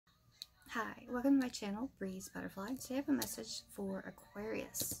Hi, welcome to my channel, BreezeButterfly. Today I have a message for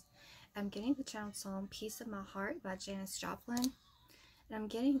Aquarius. I'm getting the channel song Piece of My Heart by Janis Joplin. And I'm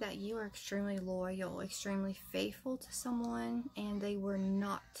getting that you are extremely loyal, extremely faithful to someone, and they were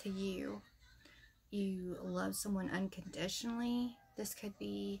not to you. You love someone unconditionally. This could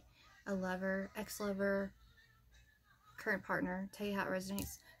be a lover, ex-lover, current partner, tell you how it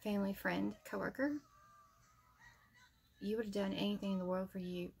resonates, family, friend, coworker. You would have done anything in the world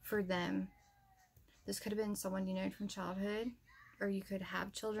for them. This could have been someone you know from childhood, or you could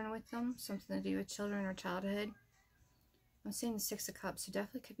have children with them, something to do with children or childhood. I'm seeing the Six of Cups, so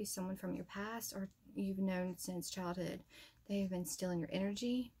definitely could be someone from your past or you've known since childhood. They have been stealing your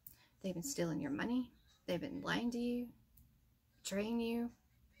energy, they've been stealing your money, they've been lying to you, betraying you,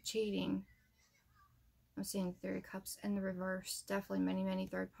 cheating. I'm seeing the Three of Cups in the reverse, definitely many, many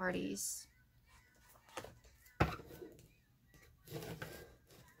third parties.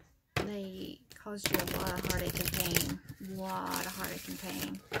 They caused you a lot of heartache and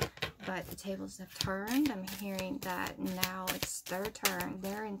pain. But the tables have turned. I'm hearing that now it's their turn.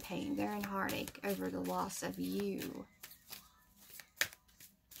 They're in pain. They're in heartache over the loss of you.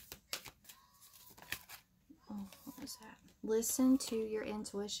 Oh, what was that? Listen to your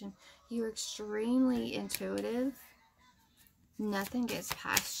intuition. You're extremely intuitive. Nothing gets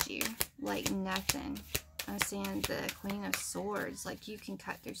past you. Like nothing. I'm seeing the Queen of Swords. Like you can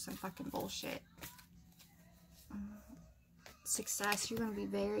cut through some fucking bullshit. Success. You're going to be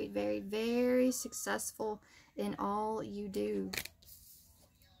very, very, very successful in all you do.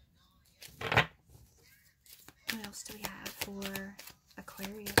 What else do we have for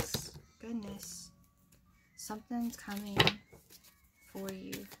Aquarius? Goodness. Something's coming for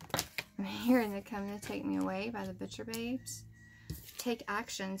you. I'm hearing they're coming to take me away by the Butcher Babes. Take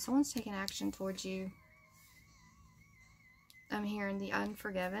action. Someone's taking action towards you. I'm hearing The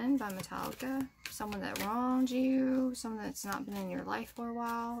Unforgiven by Metallica. Someone that wronged you, someone that's not been in your life for a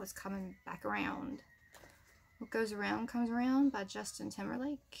while is coming back around. What Goes Around Comes Around by Justin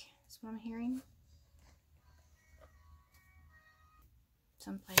Timberlake. That's what I'm hearing.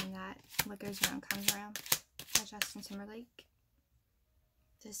 So I'm playing that. What Goes Around Comes Around by Justin Timberlake.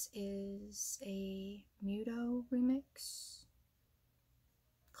 This is a Muto remix.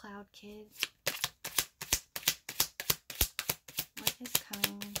 Cloud Kid. What is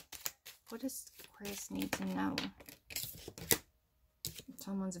coming? What does Aquarius need to know?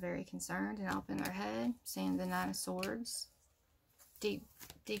 Someone's very concerned and up in their head, seeing the Nine of Swords. Deep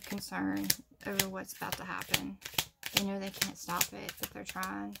concern over what's about to happen. They know they can't stop it, but they're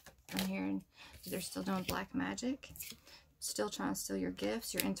trying. I'm hearing that they're still doing black magic. Still trying to steal your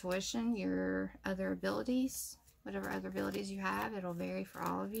gifts, your intuition, your other abilities. Whatever other abilities you have, it'll vary for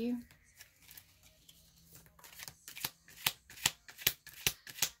all of you.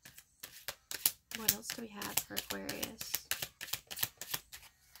 What else do we have for Aquarius?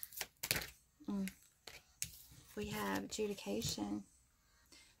 We have adjudication.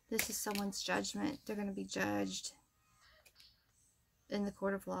 This is someone's judgment. They're going to be judged in the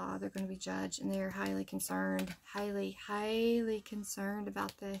court of law. They're going to be judged, and they're highly concerned. Highly concerned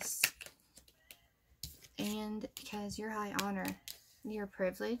about this. And because you're high honor, you're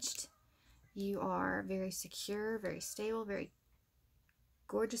privileged. You are very secure, very stable, very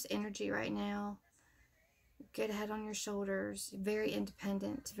gorgeous energy right now. Good head on your shoulders. Very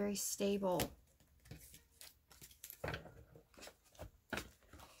independent. Very stable.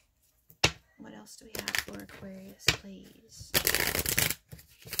 What else do we have for Aquarius, please?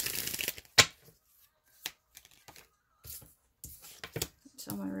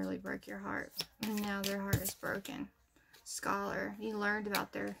 Someone really broke your heart. And now their heart is broken. Scholar. You learned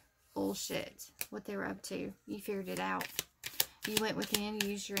about their bullshit. What they were up to. You figured it out. You went within, you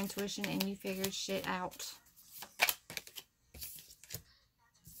used your intuition, and you figured shit out.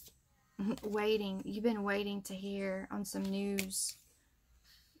 Waiting. You've been waiting to hear on some news.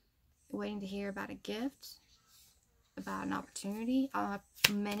 Waiting to hear about a gift. About an opportunity.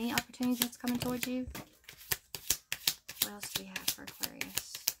 Many opportunities that's coming towards you. What else do we have for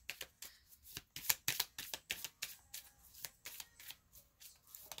Aquarius?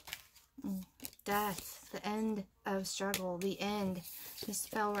 Death. The end of struggle. The end. This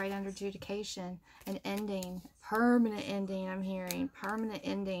fell right under adjudication. An ending. Permanent ending, I'm hearing. Permanent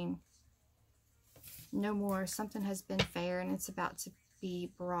ending. No more. Something has been fair and it's about to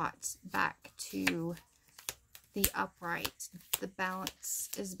be brought back to the upright. The balance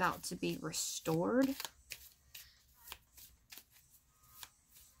is about to be restored.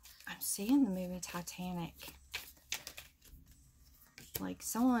 I'm seeing the movie Titanic. Like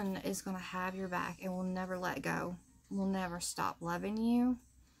someone is going to have your back and will never let go. Will never stop loving you.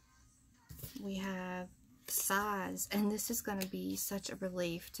 sighs, and this is going to be such a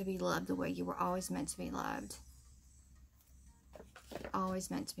relief to be loved the way you were always meant to be loved.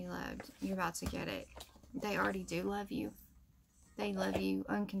 Always meant to be loved. You're about to get it. They already do love you. They love you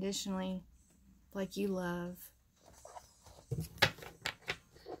unconditionally, like you love.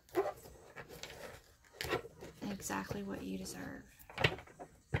 Exactly what you deserve.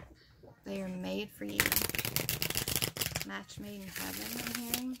 They are made for you. Match made in heaven, I'm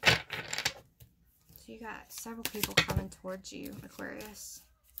hearing. So you got several people coming towards you, Aquarius.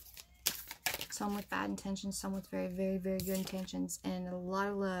 Some with bad intentions, some with very, very, very good intentions, and a lot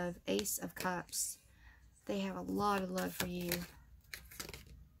of love. Ace of Cups. They have a lot of love for you.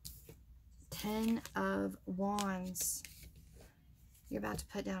 10 of Wands. You're about to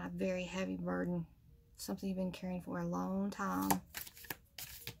put down a very heavy burden. Something you've been carrying for a long time.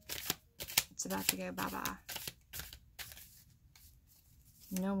 It's about to go bye-bye.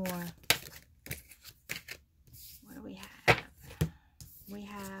 No more. What do we have? We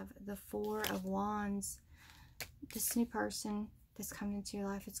have the 4 of Wands. This new person that's coming into your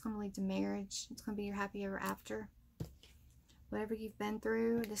life, it's going to lead to marriage. It's going to be your happy ever after. Whatever you've been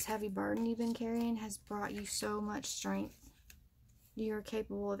through, this heavy burden you've been carrying has brought you so much strength. You're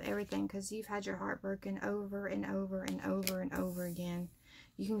capable of everything because you've had your heart broken over and over and over and over again.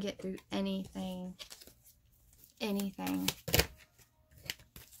 You can get through anything. Anything.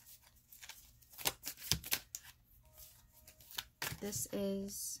 This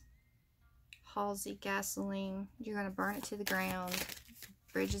is Halsey gasoline. You're going to burn it to the ground.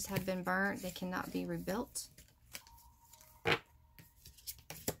 Bridges have been burnt. They cannot be rebuilt.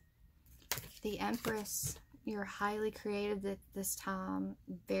 The Empress. You're highly creative at this time.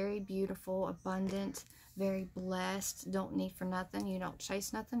 Very beautiful, abundant, very blessed. Don't need for nothing. You don't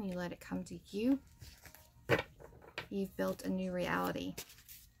chase nothing. You let it come to you. You've built a new reality.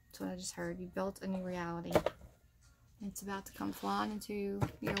 That's what I just heard. You built a new reality. It's about to come flying into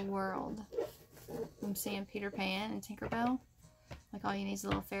your world. I'm seeing Peter Pan and Tinkerbell. Like all you need is a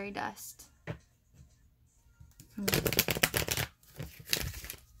little fairy dust.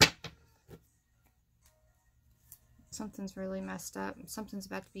 Something's really messed up. Something's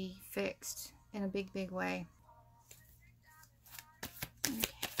about to be fixed in a big, big way.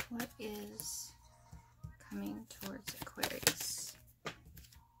 Okay, what is coming towards Aquarius?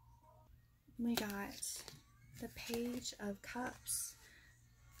 We got the Page of Cups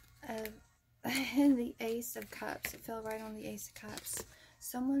and the Ace of Cups. It fell right on the Ace of Cups.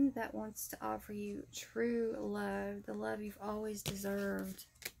 Someone that wants to offer you true love, the love you've always deserved,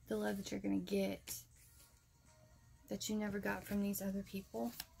 the love that you're going to get, that you never got from these other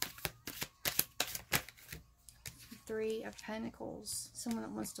people. 3 of Pentacles. Someone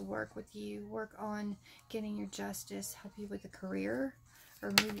that wants to work with you, work on getting your justice, help you with a career,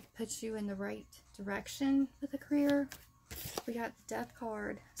 or maybe put you in the right direction with a career. We got the Death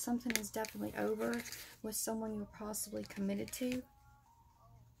card. Something is definitely over with someone you're possibly committed to,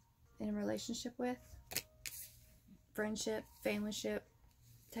 in a relationship with, friendship, familyship.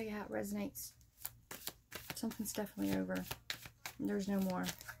 Tell you how it resonates. Something's definitely over. There's no more.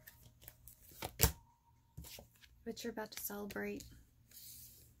 But you're about to celebrate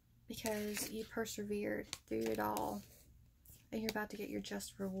because you persevered through it all. And you're about to get your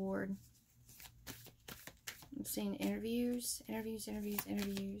just reward. I'm seeing interviews.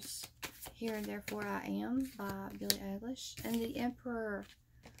 Here and Therefore I Am by Billie Eilish. And the Emperor.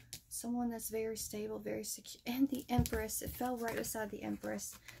 Someone that's very stable, very secure. And the Empress. It fell right beside the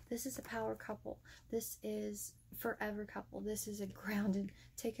Empress. This is a power couple. This is forever couple. This is a grounded,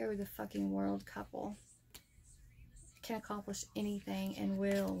 take over the fucking world couple. Can accomplish anything and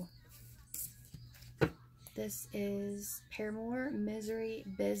will. This is Paramour, Misery,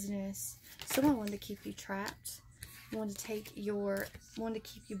 Business. Someone wanted to keep you trapped. Wanted to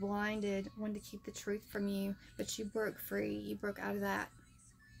keep you blinded. Wanted to keep the truth from you. But you broke free. You broke out of that.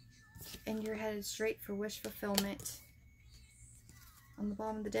 And you're headed straight for wish fulfillment. On the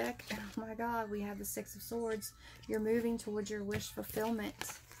bottom of the deck, oh my god, we have the 6 of Swords. You're moving towards your wish fulfillment.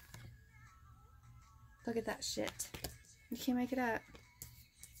 Look at that shit. You can't make it up.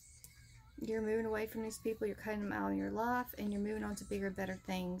 You're moving away from these people. You're cutting them out of your life. And you're moving on to bigger, better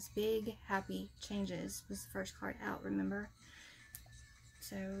things. Big, happy changes was the first card out, remember?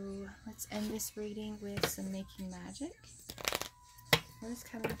 So, let's end this reading with some Making Magic. What is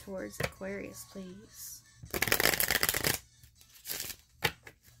coming towards Aquarius, please?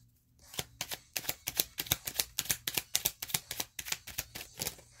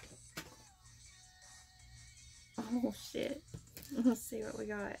 Oh, shit. Let's see what we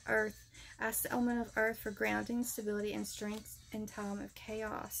got. Earth. Ask the element of Earth for grounding, stability, and strength in time of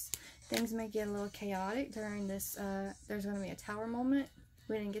chaos. Things may get a little chaotic during this. There's going to be a tower moment.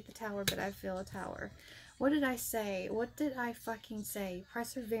 We didn't get the tower, but I feel a tower. What did I say? What did I fucking say?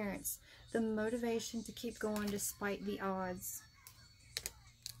 Perseverance. The motivation to keep going despite the odds.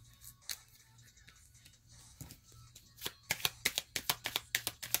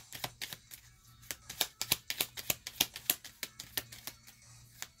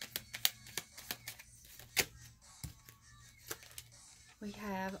 We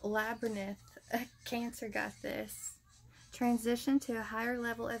have Labyrinth. Cancer got this. Transition to a higher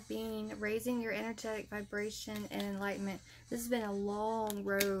level of being, raising your energetic vibration and enlightenment. This has been a long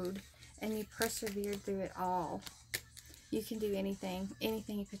road, and you persevered through it all. You can do anything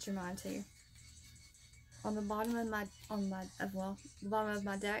you put your mind to. On the bottom of the bottom of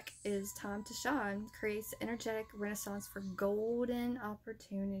my deck is Time to Shine. Creates energetic renaissance for golden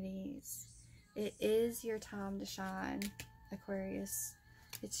opportunities. It is your time to shine, Aquarius.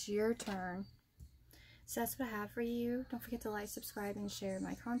 It's your turn. So that's what I have for you. Don't forget to like, subscribe, and share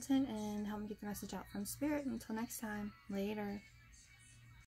my content, and help me get the message out from Spirit. Until next time, later.